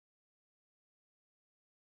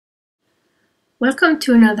Welcome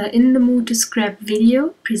to another In the Mood to Scrap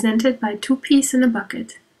video presented by Two Peas in a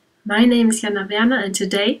Bucket. My name is Janna Werner and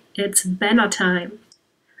today it's banner time.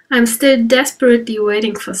 I'm still desperately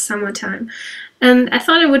waiting for summertime and I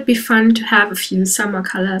thought it would be fun to have a few summer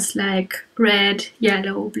colors like red,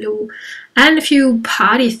 yellow, blue and a few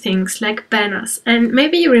party things like banners. And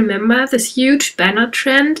maybe you remember this huge banner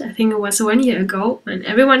trend, I think it was 1 year ago, when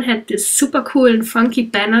everyone had this super cool and funky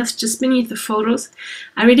banners just beneath the photos.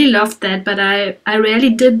 I really loved that, but I rarely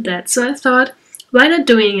did that, so I thought, why not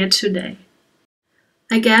doing it today?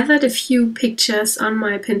 I gathered a few pictures on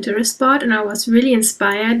my Pinterest board and I was really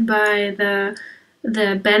inspired by the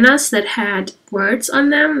banners that had words on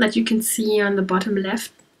them that you can see on the bottom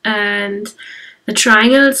left, and the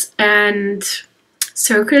triangles and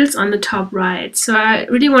circles on the top right. So I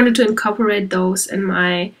really wanted to incorporate those in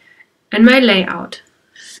my layout.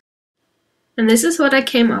 And this is what I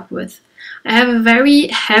came up with. I have a very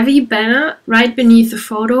heavy banner right beneath the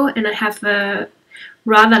photo and I have a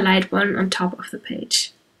rather light one on top of the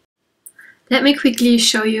page. Let me quickly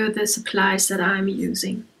show you the supplies that I'm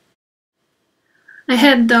using. I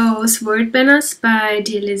had those word banners by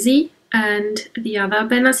Dear Lizzie and the other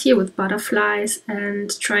banners here with butterflies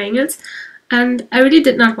and triangles, and I really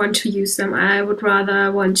did not want to use them. I would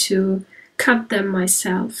rather want to cut them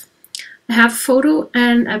myself. I have a photo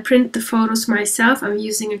and I print the photos myself. I'm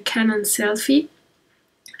using a Canon selfie.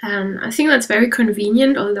 And I think that's very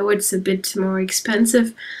convenient, although it's a bit more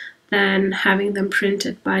expensive than having them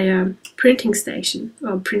printed by a printing station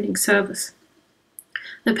or printing service.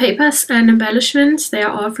 The papers and embellishments, they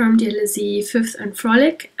are all from Dear Lizzie 5th and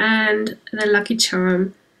Frolic and the Lucky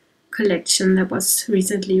Charm collection that was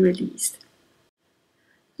recently released.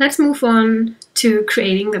 Let's move on to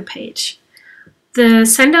creating the page. The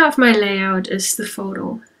center of my layout is the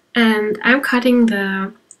photo, and I'm cutting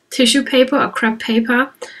the tissue paper or crepe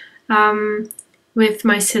paper with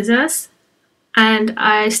my scissors, and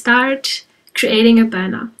I start creating a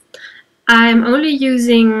banner. I'm only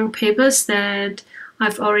using papers that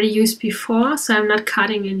I've already used before, so I'm not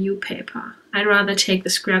cutting a new paper. I'd rather take the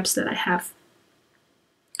scraps that I have.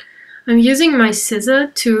 I'm using my scissor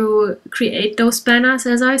to create those banners,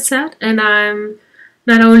 as I said, and I'm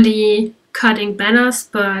not only cutting banners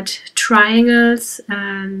but triangles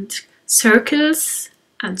and circles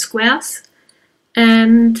and squares.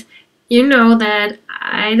 And you know that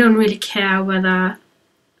I don't really care whether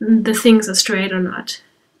the things are straight or not.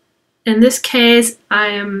 In this case, I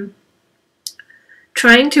am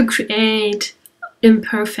trying to create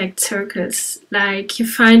imperfect circles, like you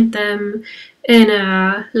find them in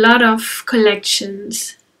a lot of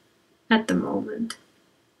collections at the moment.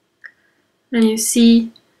 And you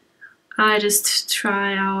see, I just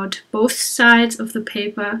try out both sides of the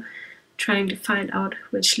paper, trying to find out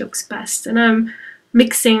which looks best. And I'm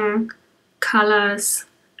mixing colors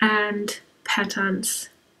and patterns.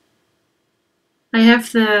 I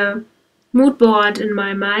have the mood board in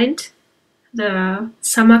my mind, the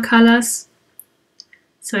summer colors,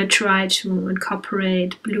 so I try to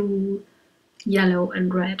incorporate blue, yellow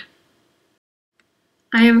and red.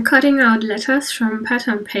 I am cutting out letters from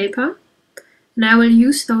pattern paper, and I will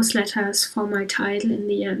use those letters for my title in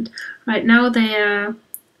the end. Right now they are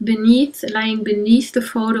lying beneath the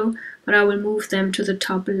photo, but I will move them to the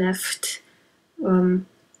top left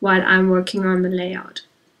while I'm working on the layout.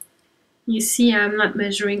 You see, I'm not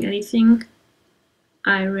measuring anything.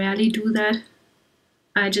 I rarely do that.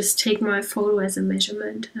 I just take my photo as a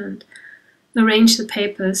measurement and arrange the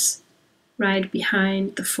papers right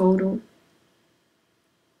behind the photo.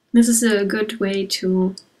 This is a good way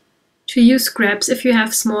to use scraps. If you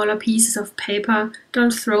have smaller pieces of paper,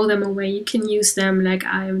 don't throw them away. You can use them like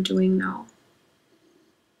I am doing now.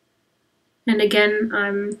 And again,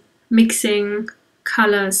 I'm mixing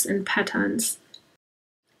colors and patterns.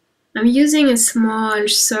 I'm using a small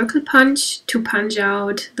circle punch to punch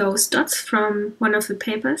out those dots from one of the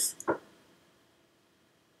papers.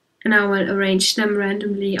 And I will arrange them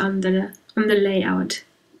randomly on the layout.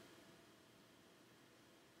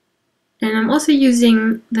 And I'm also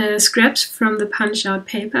using the scraps from the punch out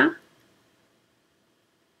paper.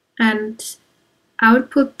 And I would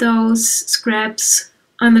put those scraps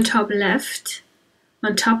on the top left.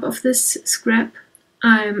 On top of this scrap,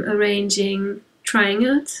 I'm arranging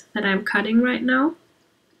triangles that I'm cutting right now.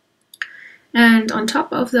 And on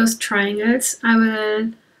top of those triangles, I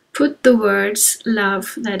will put the words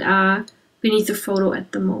love that are beneath the photo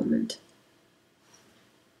at the moment.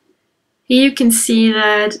 Here you can see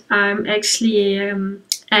that I'm actually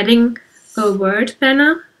adding a word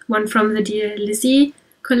banner, one from the Dear Lizzie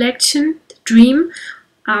collection, Dream.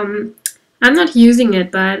 I'm not using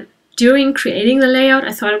it, but during creating the layout,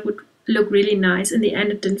 I thought it would look really nice. In the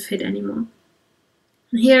end it didn't fit anymore.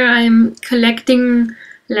 Here I'm collecting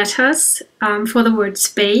letters for the word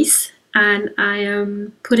space, and I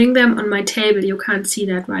am putting them on my table. You can't see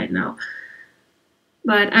that right now.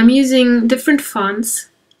 But I'm using different fonts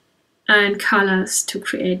and colors to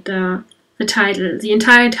create the title. The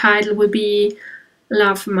entire title will be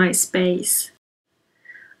Love My Space.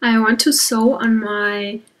 I want to sew on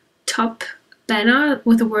my top banner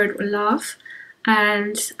with the word love,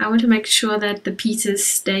 and I want to make sure that the pieces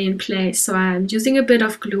stay in place. So I'm using a bit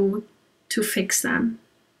of glue to fix them.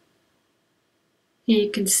 Here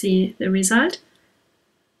you can see the result.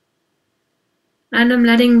 And I'm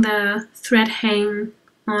letting the thread hang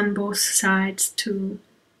on both sides to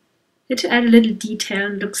add a little detail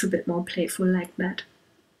and looks a bit more playful like that.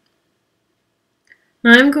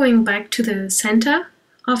 Now I'm going back to the center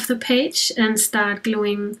of the page and start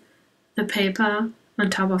gluing the paper on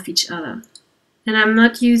top of each other. And I'm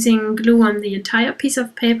not using glue on the entire piece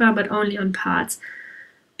of paper, but only on parts,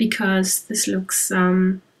 because this looks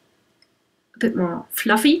a bit more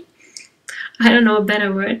fluffy. I don't know a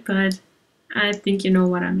better word, but I think you know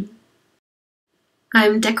what I mean.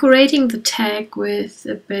 I'm decorating the tag with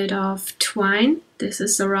a bit of twine. This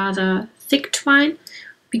is a rather thick twine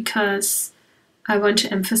because I want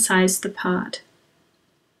to emphasize the part.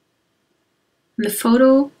 The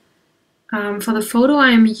photo, for the photo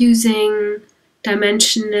I'm using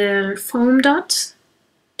dimensional foam dots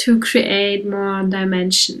to create more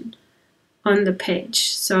dimension on the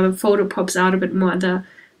page. So the photo pops out a bit more. The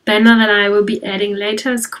banner that I will be adding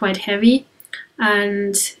later is quite heavy,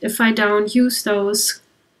 and if I don't use those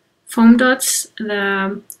foam dots,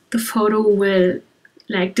 the photo will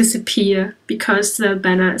like disappear because the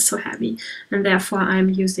banner is so heavy, and therefore I'm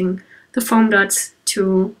using the foam dots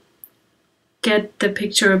to get the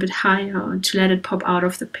picture a bit higher or to let it pop out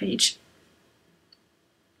of the page.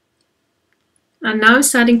 And now I'm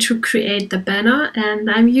starting to create the banner, and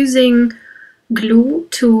I'm using glue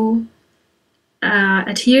to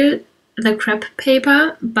adhere the crepe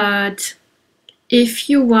paper, but if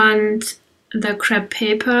you want the crepe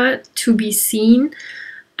paper to be seen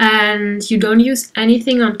and you don't use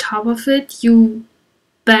anything on top of it, you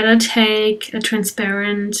better take a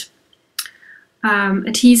transparent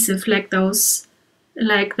adhesive like those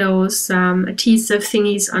adhesive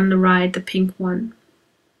thingies on the right, the pink one,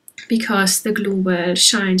 because the glue will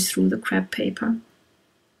shine through the crepe paper.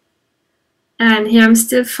 And here I'm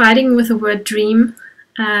still fighting with the word dream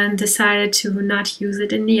and decided to not use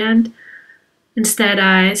it in the end. Instead,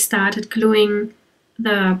 I started gluing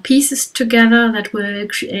the pieces together that will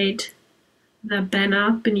create the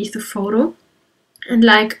banner beneath the photo. And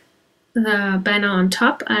like the banner on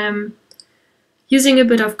top, I'm using a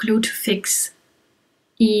bit of glue to fix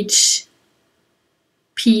each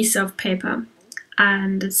piece of paper.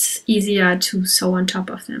 And it's easier to sew on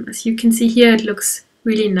top of them. As you can see here, it looks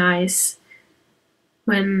really nice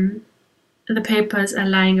when the papers are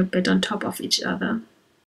lying a bit on top of each other.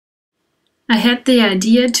 I had the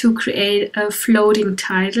idea to create a floating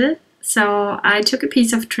title, so I took a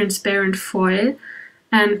piece of transparent foil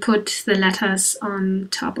and put the letters on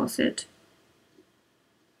top of it.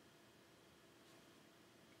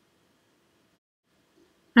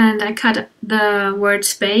 And I cut the word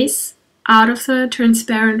space out of the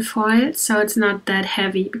transparent foil, so it's not that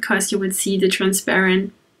heavy, because you would see the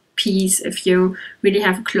transparent piece if you really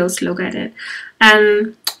have a close look at it.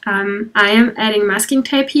 And I am adding masking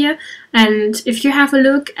tape here, and if you have a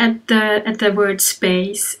look at the word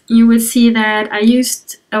space, you will see that I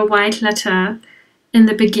used a white letter in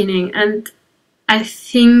the beginning, and I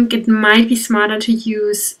think it might be smarter to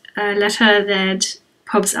use a letter that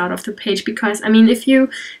pops out of the page, because I mean, if you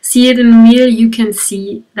see it in real, you can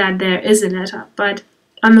see that there is a letter, but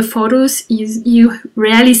on the photos you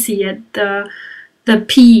rarely see it. The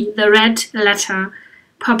P, the red letter,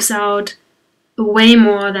 pops out way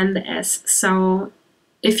more than the S. So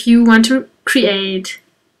if you want to create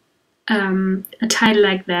a title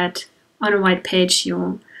like that on a white page,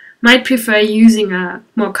 you might prefer using a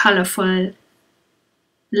more colorful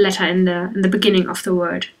letter in the beginning of the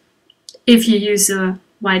word, if you use a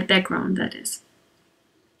white background, that is.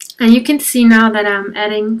 And you can see now that I'm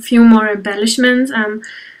adding a few more embellishments. I'm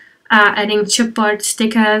adding chipboard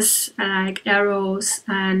stickers like arrows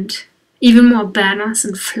and even more banners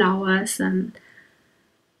and flowers and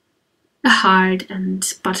a heart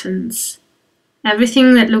and buttons.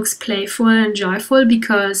 Everything that looks playful and joyful,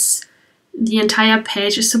 because the entire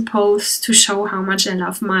page is supposed to show how much I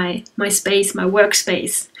love my space, my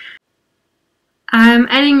workspace. I'm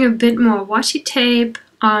adding a bit more washi tape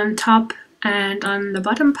on top and on the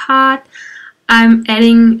bottom part. I'm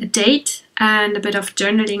adding a date and a bit of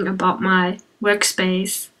journaling about my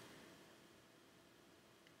workspace.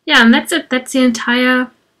 Yeah, and that's it. That's the entire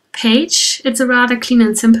page. It's a rather clean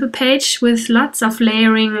and simple page with lots of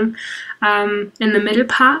layering in the middle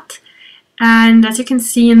part. And as you can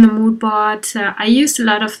see in the mood board, I used a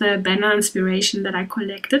lot of the banner inspiration that I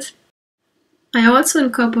collected. I also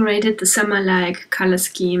incorporated the summer-like color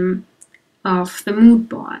scheme of the mood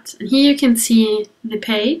board. And here you can see the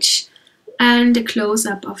page and a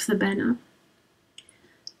close-up of the banner.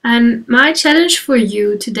 And my challenge for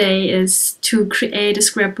you today is to create a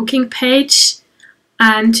scrapbooking page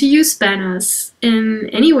and to use banners in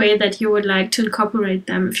any way that you would like to incorporate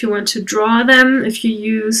them. If you want to draw them, if you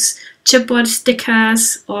use chipboard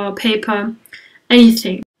stickers or paper,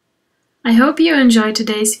 anything. I hope you enjoyed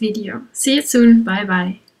today's video. See you soon. Bye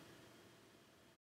bye.